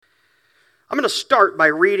I'm going to start by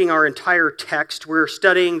reading our entire text. We're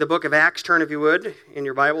studying the book of Acts. Turn, if you would, in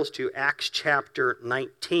your Bibles to Acts chapter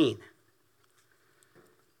 19.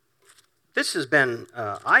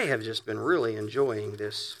 I have just been really enjoying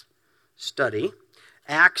this study.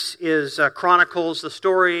 Acts chronicles the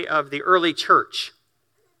story of the early church.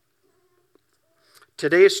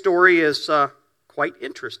 Today's story is quite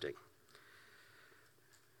interesting.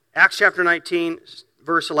 Acts chapter 19,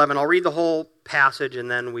 verse 11. I'll read the whole passage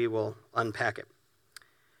and then we will unpack it.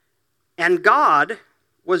 And God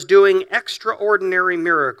was doing extraordinary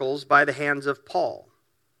miracles by the hands of Paul,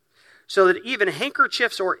 so that even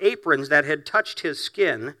handkerchiefs or aprons that had touched his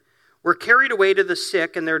skin were carried away to the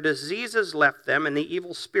sick, and their diseases left them, and the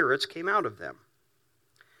evil spirits came out of them.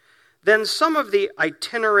 Then some of the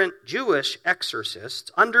itinerant Jewish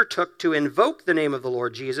exorcists undertook to invoke the name of the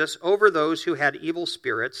Lord Jesus over those who had evil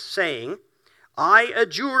spirits, saying, I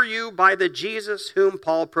adjure you by the Jesus whom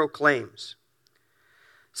Paul proclaims.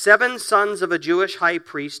 7 sons of a Jewish high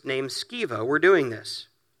priest named Sceva were doing this.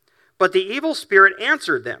 But the evil spirit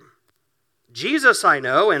answered them, Jesus I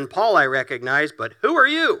know, and Paul I recognize, but who are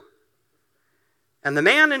you? And the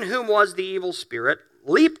man in whom was the evil spirit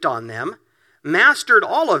leaped on them, mastered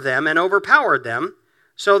all of them, and overpowered them,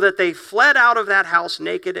 so that they fled out of that house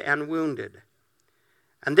naked and wounded.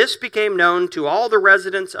 And this became known to all the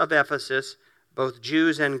residents of Ephesus, both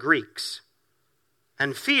Jews and Greeks.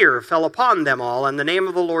 And fear fell upon them all, and the name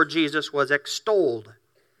of the Lord Jesus was extolled.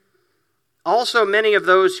 Also many of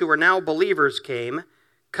those who were now believers came,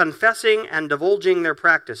 confessing and divulging their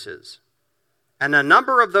practices. And a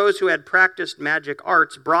number of those who had practiced magic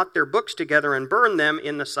arts brought their books together and burned them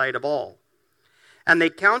in the sight of all. And they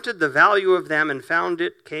counted the value of them and found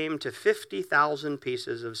it came to 50,000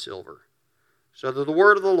 pieces of silver. So that the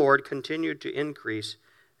word of the Lord continued to increase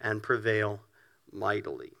and prevail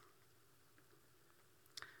mightily.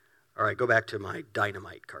 All right, go back to my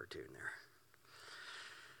dynamite cartoon there.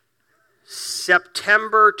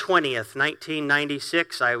 September 20th,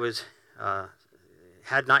 1996, I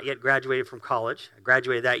had not yet graduated from college. I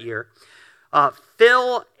graduated that year.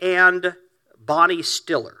 Phil and Bonnie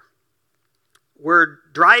Stiller were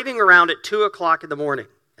driving around at 2 o'clock in the morning,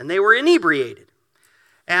 and they were inebriated.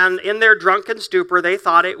 And in their drunken stupor, they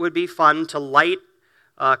thought it would be fun to light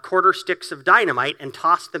quarter sticks of dynamite and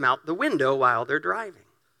toss them out the window while they're driving.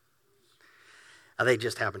 They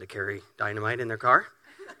just happened to carry dynamite in their car.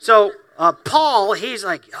 So Paul, he's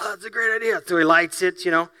like, oh, that's a great idea. So he lights it,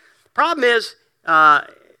 Problem is,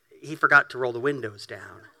 he forgot to roll the windows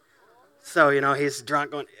down. So, he's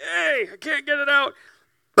drunk going, hey, I can't get it out.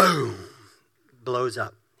 Boom. Blows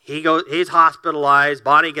up. He's hospitalized.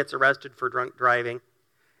 Bonnie gets arrested for drunk driving.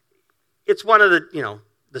 It's one of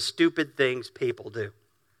the stupid things people do.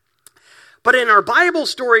 But in our Bible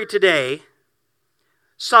story today,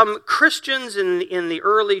 some Christians in the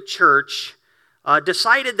early church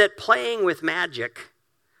decided that playing with magic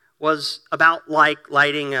was about like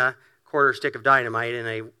lighting a quarter stick of dynamite in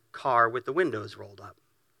a car with the windows rolled up.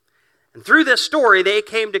 And through this story, they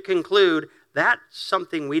came to conclude that's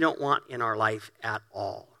something we don't want in our life at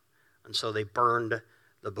all. And so they burned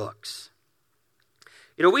the books.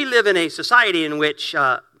 We live in a society in which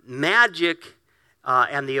magic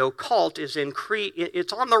and the occult is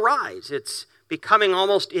it's on the rise. It's becoming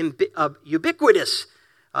almost ubiquitous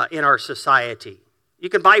in our society. You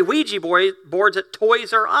can buy Ouija boards at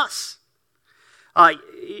Toys R Us.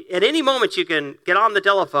 At any moment you can get on the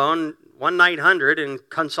telephone, 1-900, and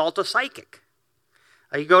consult a psychic.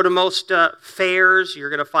 You go to most fairs,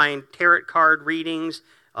 you're going to find tarot card readings.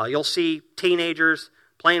 You'll see teenagers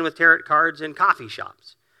playing with tarot cards in coffee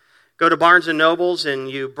shops. Go to Barnes & Nobles and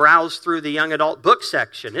you browse through the young adult book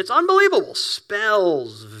section. It's unbelievable.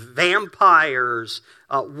 Spells, vampires,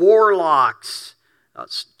 warlocks,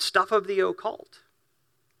 stuff of the occult.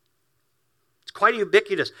 It's quite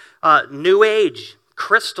ubiquitous. New Age,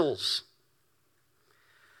 crystals.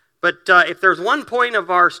 But if there's one point of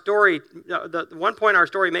our story, the one point our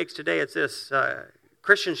story makes today, it's this.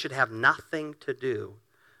 Christians should have nothing to do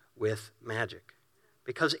with magic,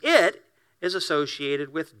 because it is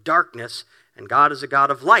associated with darkness, and God is a God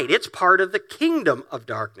of light. It's part of the kingdom of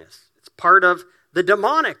darkness. It's part of the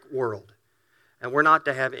demonic world, and we're not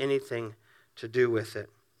to have anything to do with it.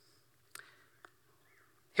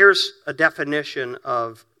 Here's a definition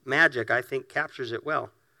of magic I think captures it well.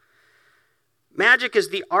 Magic is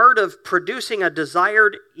the art of producing a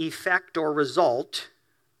desired effect or result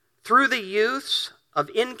through the use of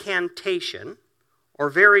incantation or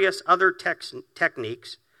various other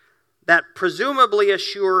techniques that presumably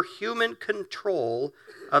assure human control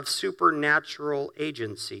of supernatural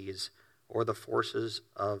agencies or the forces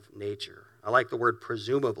of nature. I like the word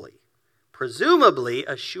presumably. presumably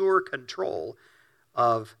assure control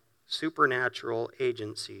of supernatural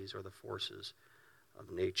agencies or the forces of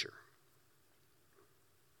nature.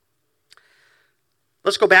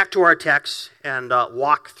 Let's go back to our text and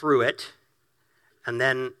walk through it, and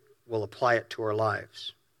then we'll apply it to our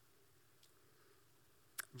lives.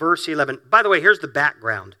 Verse 11. By the way, here's the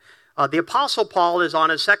background. The Apostle Paul is on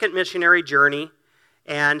his second missionary journey,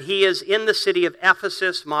 and he is in the city of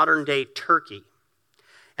Ephesus, modern-day Turkey.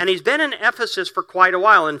 And he's been in Ephesus for quite a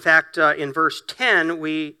while. In fact, in verse 10,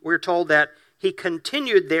 we're told that he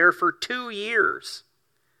continued there for 2 years,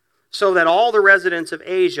 so that all the residents of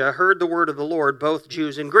Asia heard the word of the Lord, both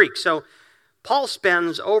Jews and Greeks. So Paul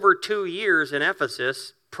spends over 2 years in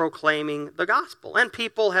Ephesus proclaiming the gospel, and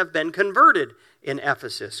people have been converted in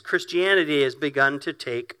Ephesus. Christianity has begun to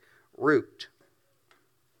take root.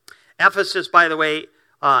 Ephesus, by the way,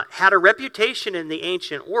 had a reputation in the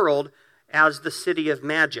ancient world as the city of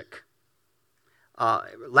magic.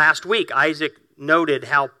 Last week, Isaac noted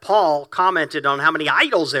how Paul commented on how many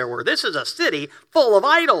idols there were. This is a city full of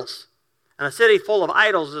idols. And a city full of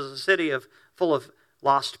idols is a city full of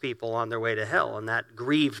lost people on their way to hell. And that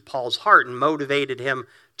grieved Paul's heart and motivated him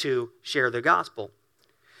to share the gospel.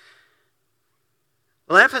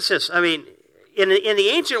 Well, Ephesus, I mean, in the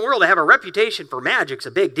ancient world, to have a reputation for magic's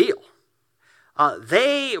a big deal.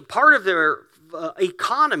 Part of their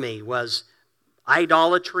economy was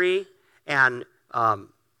idolatry and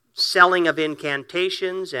selling of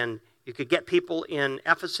incantations, and you could get people in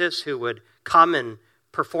Ephesus who would come and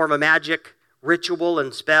perform a magic ritual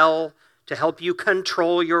and spell to help you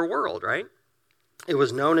control your world, right? It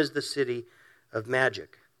was known as the city of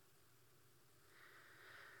magic.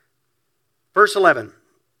 Verse 11.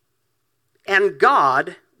 And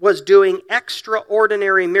God was doing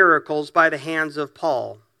extraordinary miracles by the hands of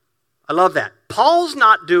Paul. I love that. Paul's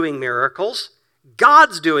not doing miracles.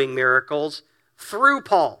 God's doing miracles through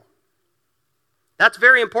Paul. That's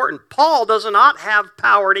very important. Paul does not have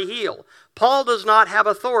power to heal. Paul does not have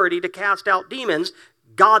authority to cast out demons.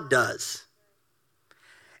 God does.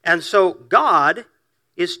 And so God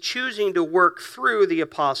is choosing to work through the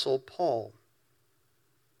Apostle Paul,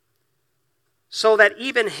 so that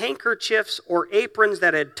even handkerchiefs or aprons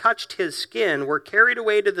that had touched his skin were carried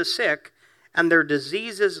away to the sick, and their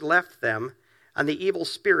diseases left them, and the evil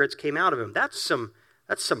spirits came out of him. That's some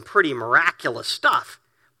pretty miraculous stuff.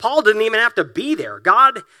 Paul didn't even have to be there.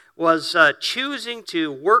 God was choosing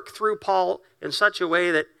to work through Paul in such a way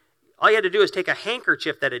that all you had to do is take a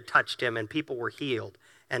handkerchief that had touched him, and people were healed,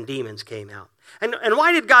 and demons came out. And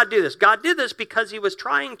why did God do this? God did this because he was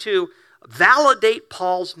trying to validate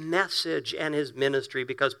Paul's message and his ministry,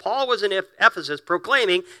 because Paul was in Ephesus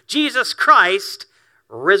proclaiming Jesus Christ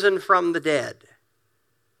risen from the dead.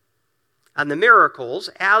 And the miracles,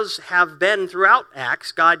 as have been throughout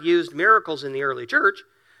Acts, God used miracles in the early church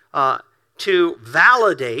to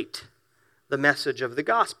validate the message of the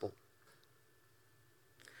gospel.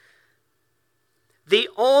 The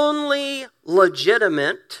only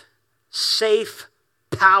legitimate, safe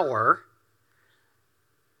power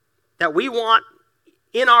that we want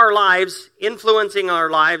in our lives, influencing our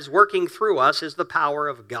lives, working through us, is the power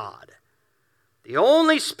of God. The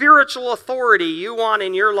only spiritual authority you want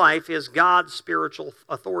in your life is God's spiritual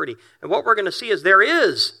authority. And what we're going to see is there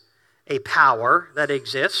is a power that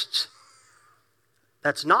exists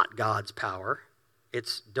that's not God's power.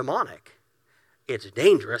 It's demonic. It's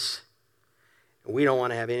dangerous. And we don't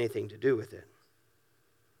want to have anything to do with it.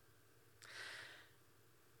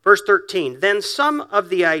 Verse 13, then some of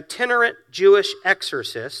the itinerant Jewish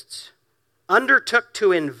exorcists undertook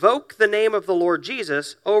to invoke the name of the Lord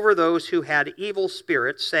Jesus over those who had evil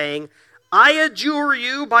spirits, saying, I adjure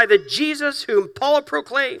you by the Jesus whom Paul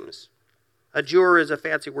proclaims. Adjure is a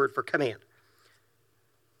fancy word for command.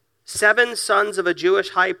 7 sons of a Jewish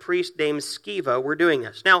high priest named Sceva were doing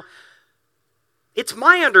this. Now, it's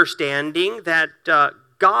my understanding that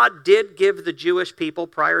God did give the Jewish people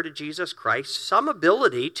prior to Jesus Christ some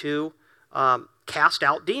ability to cast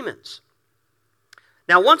out demons.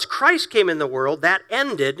 Now, once Christ came in the world, that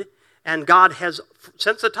ended, and God has,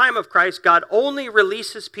 since the time of Christ, God only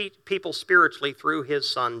releases people spiritually through his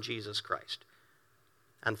Son, Jesus Christ,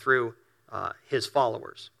 and through his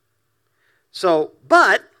followers. So,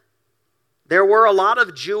 but there were a lot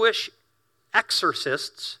of Jewish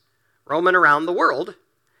exorcists roaming around the world,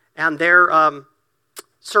 and their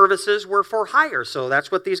services were for hire. So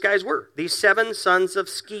that's what these guys were. These 7 sons of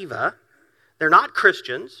Sceva, they're not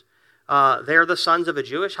Christians. They're the sons of a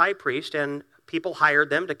Jewish high priest, and people hired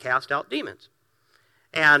them to cast out demons.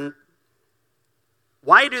 And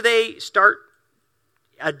why do they start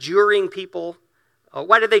adjuring people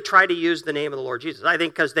Why did they try to use the name of the Lord Jesus? I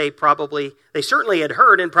think because they certainly had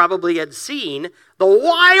heard and probably had seen the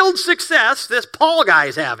wild success this Paul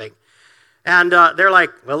guy's having. And they're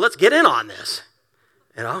like, well, let's get in on this.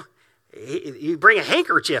 You know, you bring a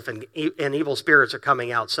handkerchief and evil spirits are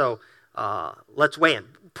coming out. So let's weigh in.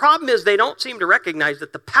 Problem is they don't seem to recognize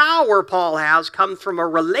that the power Paul has comes from a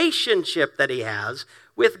relationship that he has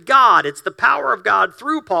with God. It's the power of God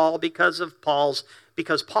through Paul because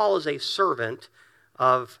Paul is a servant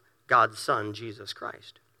of God's Son, Jesus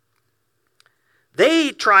Christ.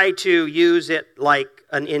 They try to use it like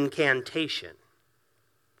an incantation.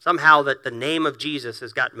 Somehow that the name of Jesus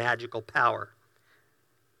has got magical power.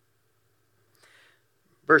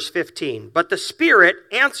 Verse 15, but the Spirit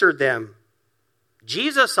answered them,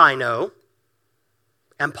 Jesus I know,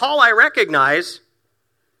 and Paul I recognize,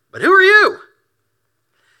 but who are you?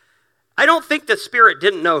 I don't think the Spirit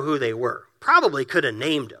didn't know who they were. Probably could have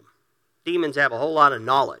named them. Demons have a whole lot of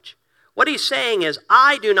knowledge. What he's saying is,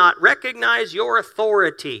 I do not recognize your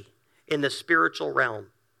authority in the spiritual realm.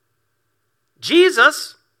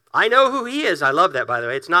 Jesus, I know who he is. I love that, by the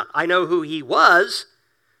way. It's not, I know who he was.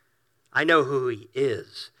 I know who he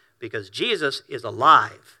is. Because Jesus is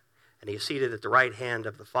alive. And he's seated at the right hand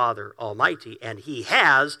of the Father Almighty. And he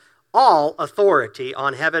has all authority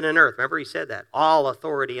on heaven and earth. Remember he said that. All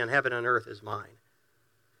authority on heaven and earth is mine.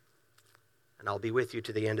 And I'll be with you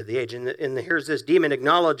to the end of the age. And here's this demon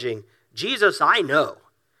acknowledging, Jesus I know.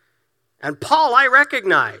 And Paul I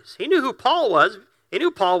recognize. He knew who Paul was. He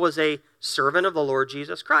knew Paul was a servant of the Lord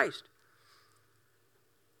Jesus Christ.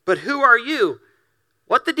 But who are you?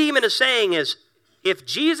 What the demon is saying is, if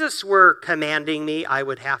Jesus were commanding me, I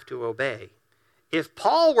would have to obey. If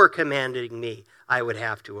Paul were commanding me, I would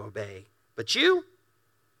have to obey. But you?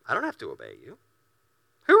 I don't have to obey you.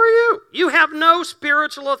 Who are you? You have no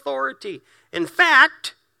spiritual authority. In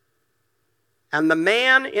fact, and the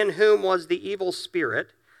man in whom was the evil spirit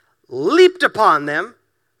leaped upon them,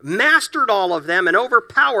 mastered all of them, and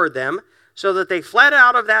overpowered them, so that they fled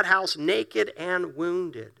out of that house naked and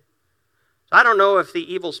wounded. So I don't know if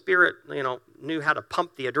the evil spirit, knew how to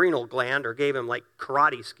pump the adrenal gland or gave him like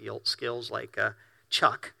karate skills like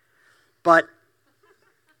Chuck. But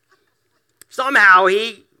somehow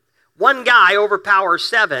one guy overpowers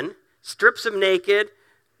 7, strips him naked,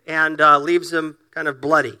 and leaves him kind of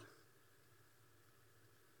bloody.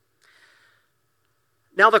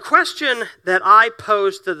 Now the question that I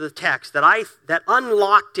posed to the text, that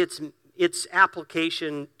unlocked its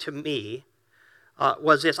application to me,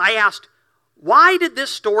 was this. I asked, why did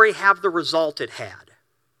this story have the result it had?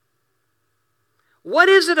 What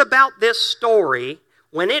is it about this story,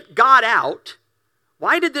 when it got out,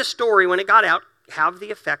 why did this story, when it got out, have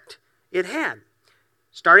the effect it had?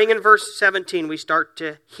 Starting in verse 17, we start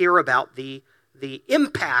to hear about the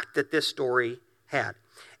impact that this story had.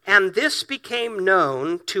 And this became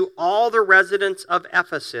known to all the residents of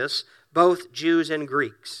Ephesus, both Jews and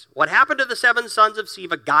Greeks. What happened to the 7 sons of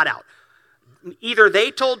Sceva got out. Either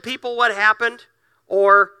they told people what happened,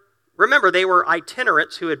 or, remember, they were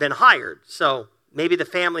itinerants who had been hired. So maybe the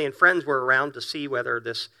family and friends were around to see whether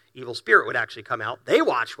this evil spirit would actually come out. They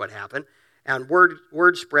watched what happened, and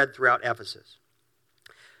word spread throughout Ephesus.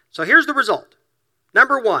 So here's the result.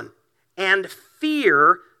 Number 1, and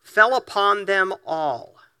fear fell upon them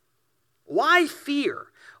all. Why fear?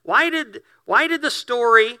 Why did the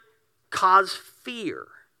story cause fear?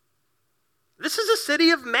 This is a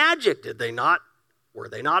city of magic, did they not? Were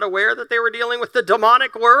they not aware that they were dealing with the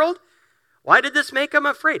demonic world? Why did this make them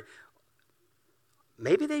afraid?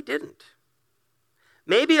 Maybe they didn't.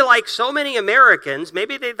 Maybe like so many Americans,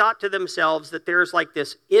 maybe they thought to themselves that there's like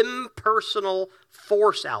this impersonal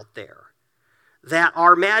force out there that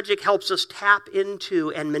our magic helps us tap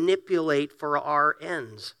into and manipulate for our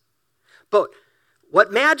ends. But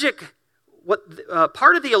part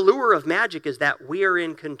of the allure of magic is that we're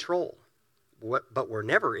in control. But we're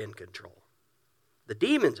never in control. The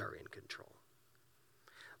demons are in control.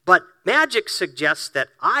 But magic suggests that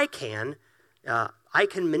I can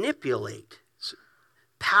manipulate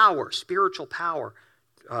power, spiritual power,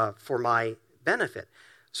 for my benefit.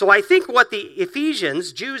 So I think what the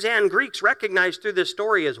Ephesians, Jews and Greeks, recognized through this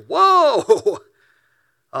story is, whoa,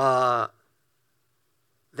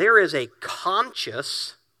 there is a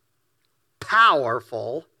conscious,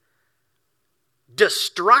 powerful,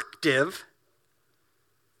 destructive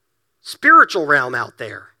spiritual realm out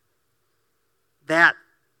there that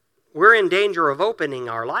we're in danger of opening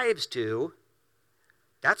our lives to.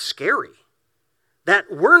 That's scary. That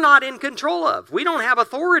we're not in control of. We don't have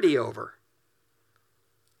authority over.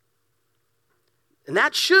 And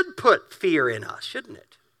that should put fear in us, shouldn't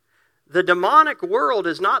it? The demonic world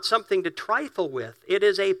is not something to trifle with. It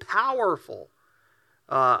is a powerful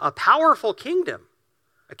kingdom,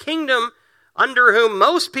 a kingdom under whom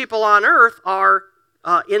most people on earth are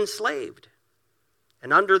enslaved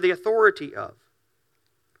and under the authority of.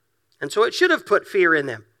 And so it should have put fear in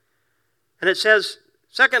them. And it says,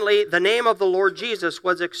 secondly, the name of the Lord Jesus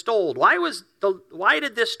was extolled. Why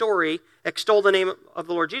did this story extol the name of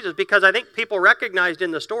the Lord Jesus? Because I think people recognized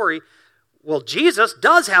in the story, well, Jesus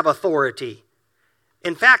does have authority.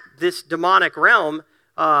 In fact, this demonic realm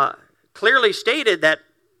clearly stated that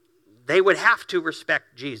they would have to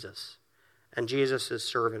respect Jesus and Jesus'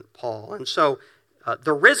 servant Paul. And so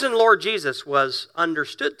the risen Lord Jesus was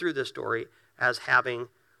understood through this story as having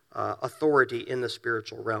authority in the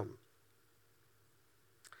spiritual realm.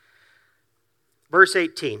 Verse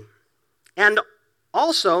 18, and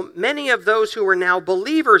also many of those who were now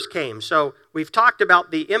believers came. So we've talked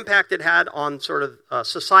about the impact it had on sort of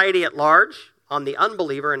society at large, on the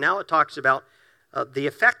unbeliever, and now it talks about the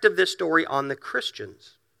effect of this story on the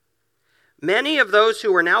Christians. Many of those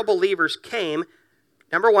who were now believers came,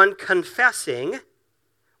 number one, confessing.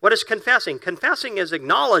 What is confessing? Confessing is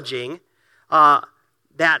acknowledging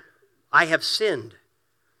that I have sinned,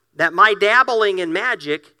 that my dabbling in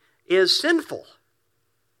magic is sinful,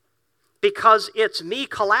 because it's me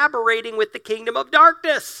collaborating with the kingdom of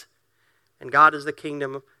darkness. And God is the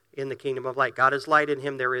kingdom in the kingdom of light. God is light, in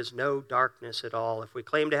him there is no darkness at all. If we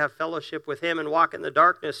claim to have fellowship with him and walk in the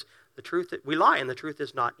darkness, we lie, and the truth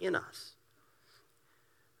is not in us.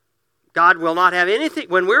 God will not have anything.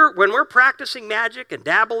 When we're practicing magic and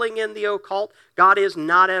dabbling in the occult, God is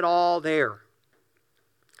not at all there.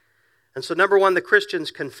 And so number one, the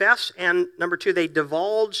Christians confess, and number two, they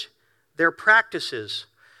divulge their practices.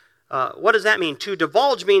 What does that mean? To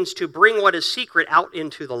divulge means to bring what is secret out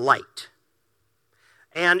into the light.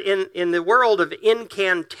 And in the world of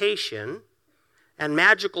incantation and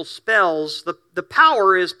magical spells, the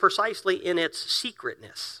power is precisely in its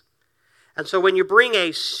secretness. And so when you bring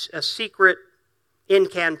a secret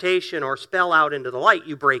incantation or spell out into the light,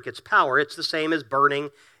 you break its power. It's the same as burning.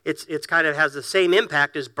 It's kind of has the same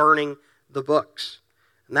impact as burning the books.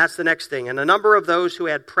 And that's the next thing. And a number of those who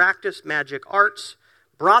had practiced magic arts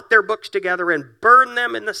brought their books together and burned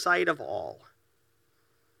them in the sight of all.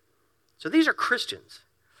 So these are Christians.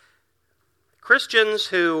 Christians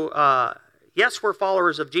who, yes, we're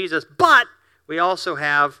followers of Jesus, but we also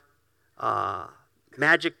have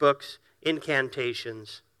magic books,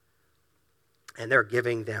 incantations, and they're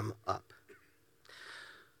giving them up.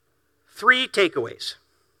 3 takeaways.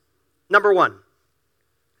 Number one,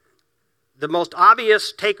 the most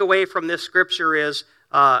obvious takeaway from this scripture is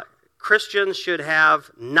Christians should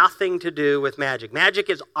have nothing to do with magic. Magic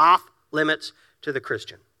is off limits to the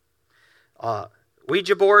Christian.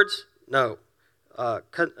 Ouija boards? No.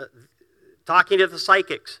 Talking to the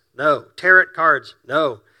psychics? No. Tarot cards?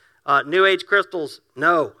 No. New Age crystals?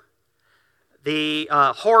 No. The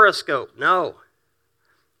horoscope? No.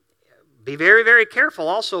 Be very, very careful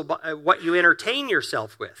also what you entertain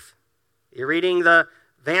yourself with. You're reading the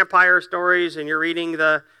vampire stories and you're reading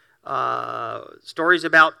the stories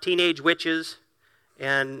about teenage witches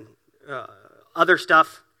and other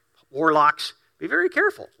stuff, warlocks. Be very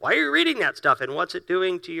careful. Why are you reading that stuff, and what's it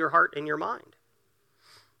doing to your heart and your mind?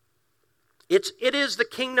 It is the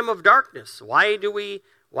kingdom of darkness. Why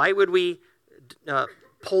would we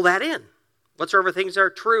pull that in? Whatsoever things are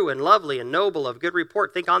true and lovely and noble, of good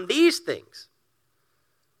report, think on these things.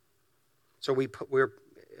 So we're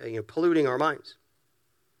polluting our minds.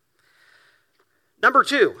 Number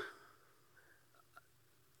 2,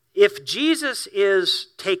 if Jesus is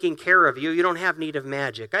taking care of you, you don't have need of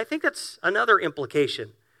magic. I think that's another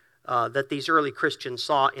implication that these early Christians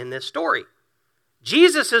saw in this story.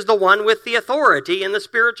 Jesus is the one with the authority in the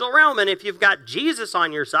spiritual realm, and if you've got Jesus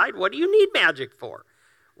on your side, what do you need magic for?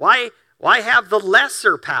 Why have the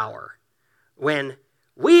lesser power when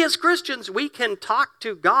we as Christians, we can talk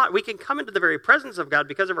to God, we can come into the very presence of God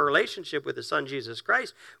because of our relationship with His Son, Jesus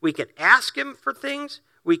Christ. We can ask Him for things.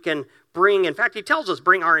 We can in fact, He tells us,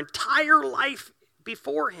 bring our entire life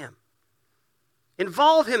before Him.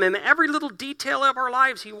 Involve Him in every little detail of our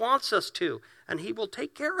lives He wants us to, and He will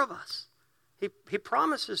take care of us. He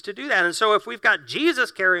promises to do that. And so if we've got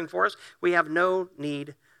Jesus caring for us, we have no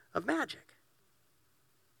need of magic.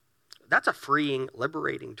 That's a freeing,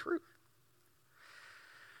 liberating truth.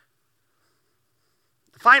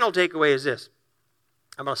 The final takeaway is this.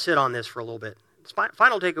 I'm going to sit on this for a little bit. The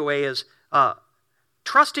final takeaway is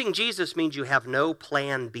trusting Jesus means you have no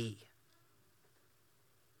plan B.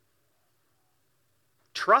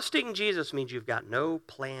 Trusting Jesus means you've got no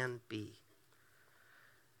plan B.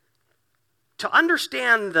 to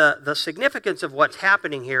understand the significance of what's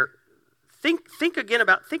happening here, think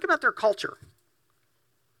about their culture.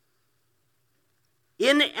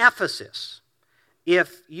 In Ephesus,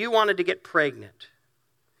 if you wanted to get pregnant,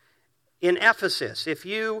 in Ephesus, if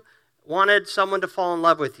you wanted someone to fall in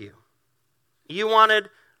love with you, you wanted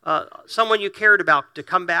someone you cared about to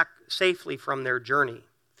come back safely from their journey,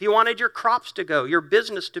 if you wanted your crops to go, your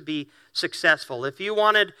business to be successful, if you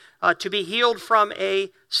wanted to be healed from a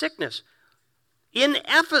sickness, in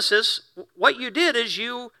Ephesus, what you did is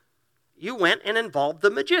you went and involved the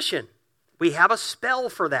magician. We have a spell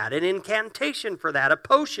for that, an incantation for that, a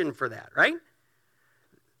potion for that, right?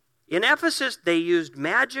 In Ephesus, they used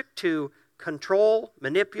magic to control,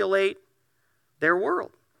 manipulate their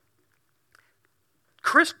world.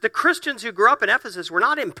 The Christians who grew up in Ephesus were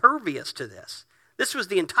not impervious to this. This was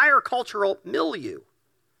the entire cultural milieu.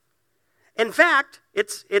 In fact,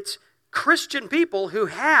 it's Christian people who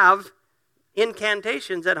have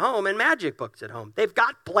incantations at home and magic books at home. They've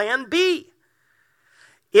got plan B.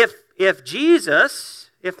 If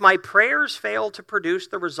my prayers fail to produce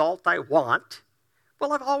the result I want,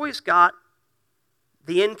 well, I've always got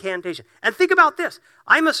the incantation. And think about this.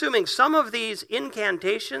 I'm assuming some of these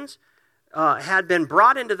incantations had been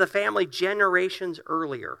brought into the family generations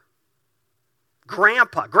earlier.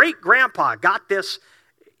 Great-grandpa got this,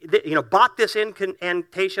 bought this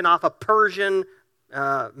incantation off a Persian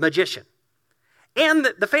magician. And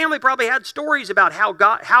the family probably had stories about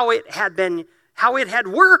how it had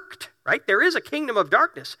worked, right? There is a kingdom of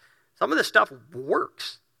darkness. Some of this stuff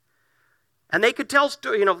works. And they could tell,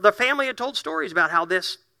 the family had told stories about how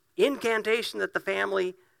this incantation that the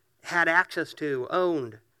family had access to,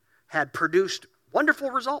 owned, had produced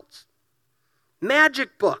wonderful results.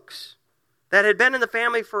 Magic books that had been in the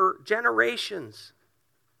family for generations,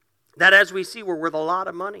 that as we see were worth a lot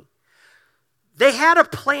of money. They had a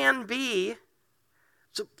plan B.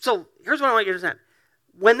 So here's what I want you to understand.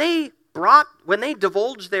 When they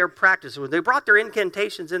divulged their practices, when they brought their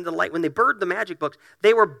incantations into the light, when they burned the magic books,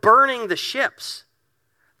 they were burning the ships.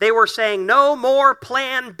 They were saying, no more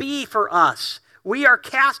plan B for us. We are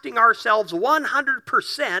casting ourselves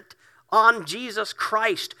 100% on Jesus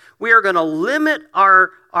Christ. We are going to limit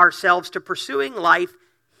ourselves to pursuing life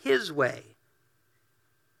His way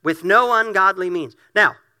with no ungodly means.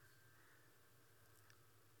 Now,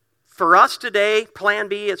 for us today, plan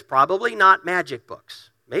B is probably not magic books.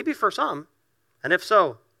 Maybe for some. And if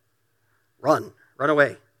so, run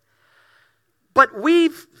away. But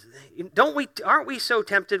aren't we so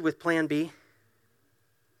tempted with plan B?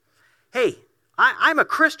 Hey, I'm a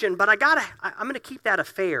Christian, but I'm going to keep that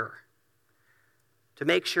affair to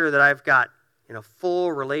make sure that I've got,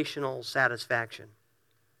 full relational satisfaction.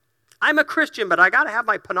 I'm a Christian, but I got to have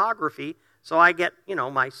my pornography so I get,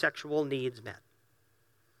 my sexual needs met.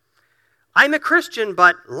 I'm a Christian,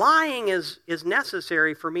 but lying is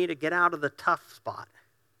necessary for me to get out of the tough spot.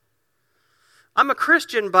 I'm a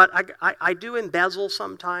Christian, but I do embezzle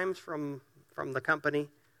sometimes from the company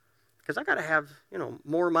because I got to have,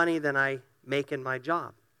 more money than I make in my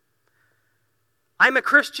job. I'm a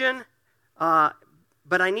Christian,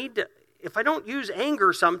 but I need to, if I don't use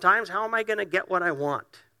anger sometimes, how am I going to get what I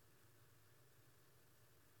want?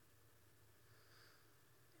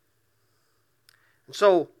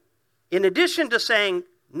 So, in addition to saying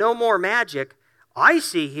no more magic, I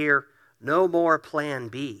see here no more plan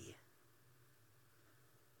B.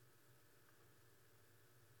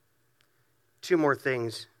 Two more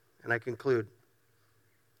things, and I conclude.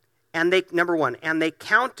 Number one, and they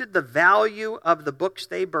counted the value of the books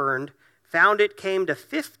they burned, found it came to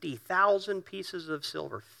 50,000 pieces of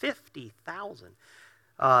silver. 50,000.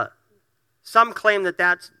 Some claim that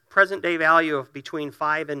that's present day value of between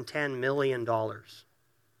 $5 and $10 million.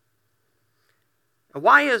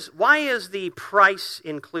 Why is the price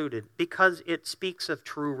included? Because it speaks of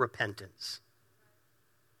true repentance.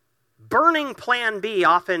 Burning plan B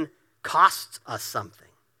often costs us something.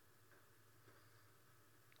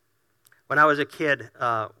 When I was a kid,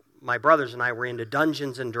 my brothers and I were into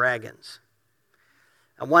Dungeons and Dragons.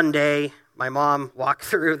 And one day, my mom walked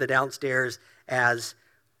through the downstairs as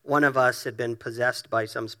one of us had been possessed by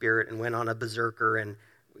some spirit and went on a berserker, and,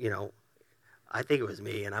 I think it was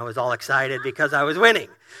me, and I was all excited because I was winning.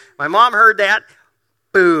 My mom heard that.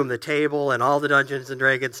 Boom, the table and all the Dungeons and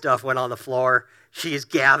Dragons stuff went on the floor. She's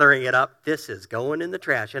gathering it up. This is going in the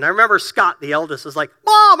trash. And I remember Scott, the eldest, was like,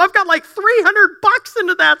 Mom, I've got like $300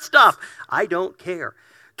 into that stuff. I don't care.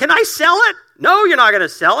 Can I sell it? No, you're not going to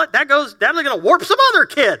sell it. That's going to warp some other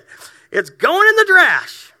kid. It's going in the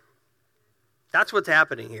trash. That's what's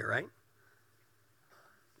happening here, right?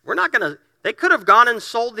 They could have gone and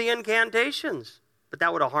sold the incantations, but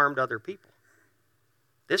that would have harmed other people.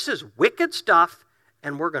 This is wicked stuff,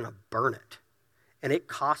 and we're going to burn it. And it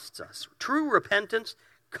costs us. True repentance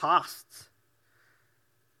costs.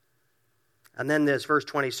 And then this verse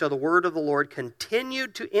 20, so the word of the Lord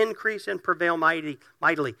continued to increase and prevail mightily.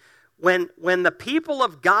 When the people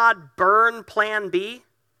of God burn plan B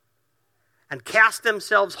and cast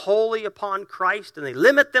themselves wholly upon Christ, and they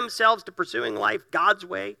limit themselves to pursuing life God's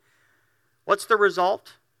way, what's the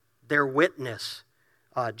result? Their witness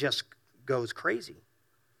just goes crazy.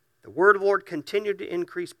 The word of the Lord continued to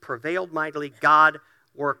increase, prevailed mightily. God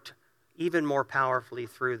worked even more powerfully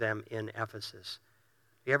through them in Ephesus.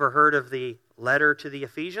 You ever heard of the letter to the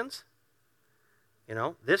Ephesians? You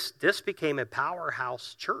know, this became a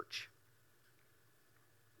powerhouse church.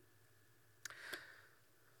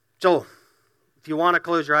 So, if you want to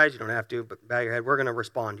close your eyes, you don't have to, but bow your head. We're going to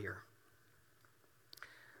respond here.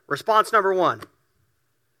 Response number 1.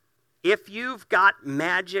 If you've got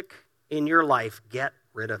magic in your life, get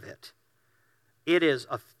rid of it. It is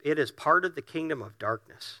part of the kingdom of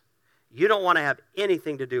darkness. You don't want to have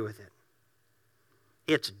anything to do with it.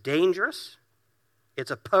 It's dangerous.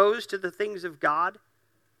 It's opposed to the things of God.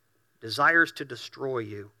 Desires to destroy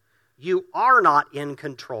you. You are not in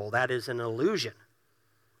control. That is an illusion.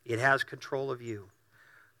 It has control of you.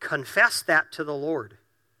 Confess that to the Lord.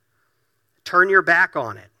 Turn your back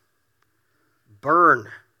on it. Burn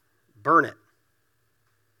it.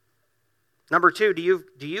 Number 2,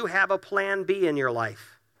 do you have a plan B in your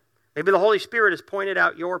life? Maybe the Holy Spirit has pointed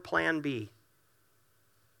out your plan B.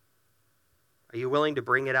 Are you willing to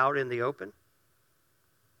bring it out in the open?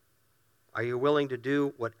 Are you willing to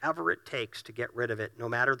do whatever it takes to get rid of it, no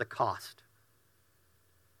matter the cost?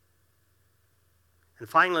 And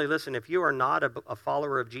finally, listen, if you are not a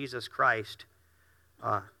follower of Jesus Christ,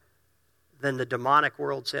 then the demonic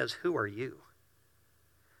world says, who are you?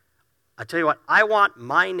 I tell you what, I want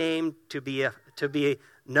my name to be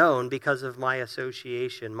known because of my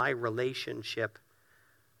association, my relationship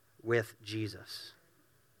with Jesus.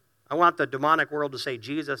 I want the demonic world to say,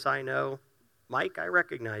 Jesus, I know. Mike, I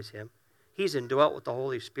recognize him. He's indwelt with the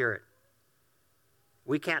Holy Spirit.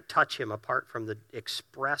 We can't touch him apart from the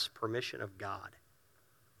express permission of God.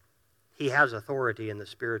 He has authority in the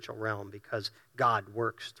spiritual realm because God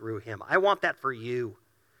works through him. I want that for you.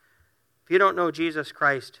 If you don't know Jesus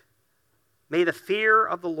Christ, may the fear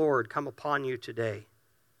of the Lord come upon you today.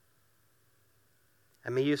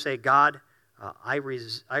 And may you say, God, I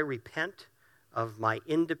repent of my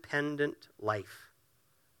independent life.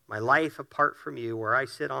 My life apart from you, where I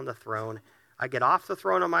sit on the throne. I get off the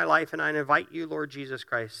throne of my life and I invite you, Lord Jesus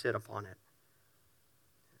Christ, sit upon it.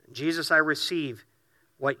 Jesus, I receive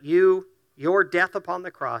what your death upon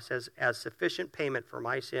the cross as sufficient payment for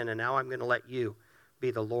my sin, and now I'm going to let you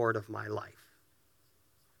be the Lord of my life.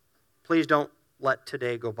 Please don't let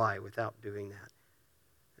today go by without doing that.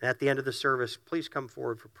 And at the end of the service, please come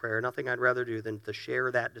forward for prayer. Nothing I'd rather do than to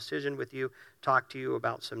share that decision with you, talk to you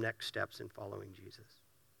about some next steps in following Jesus.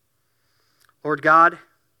 Lord God,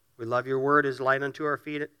 we love your word as light unto our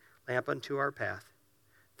feet, lamp unto our path.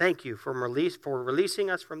 Thank you for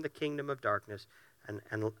releasing us from the kingdom of darkness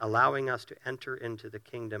and allowing us to enter into the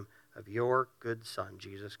kingdom of your good Son,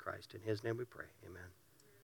 Jesus Christ. In his name we pray. Amen.